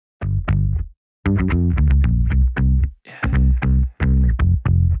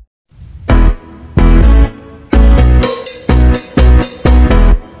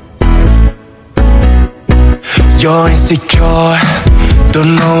You're insecure,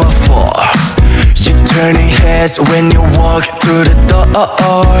 don't know what for. You're turning heads when you walk through the door.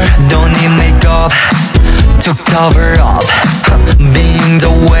 Don't need makeup to cover up. Being the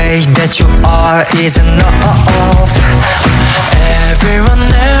way that you are is enough. Everyone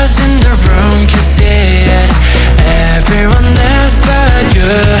else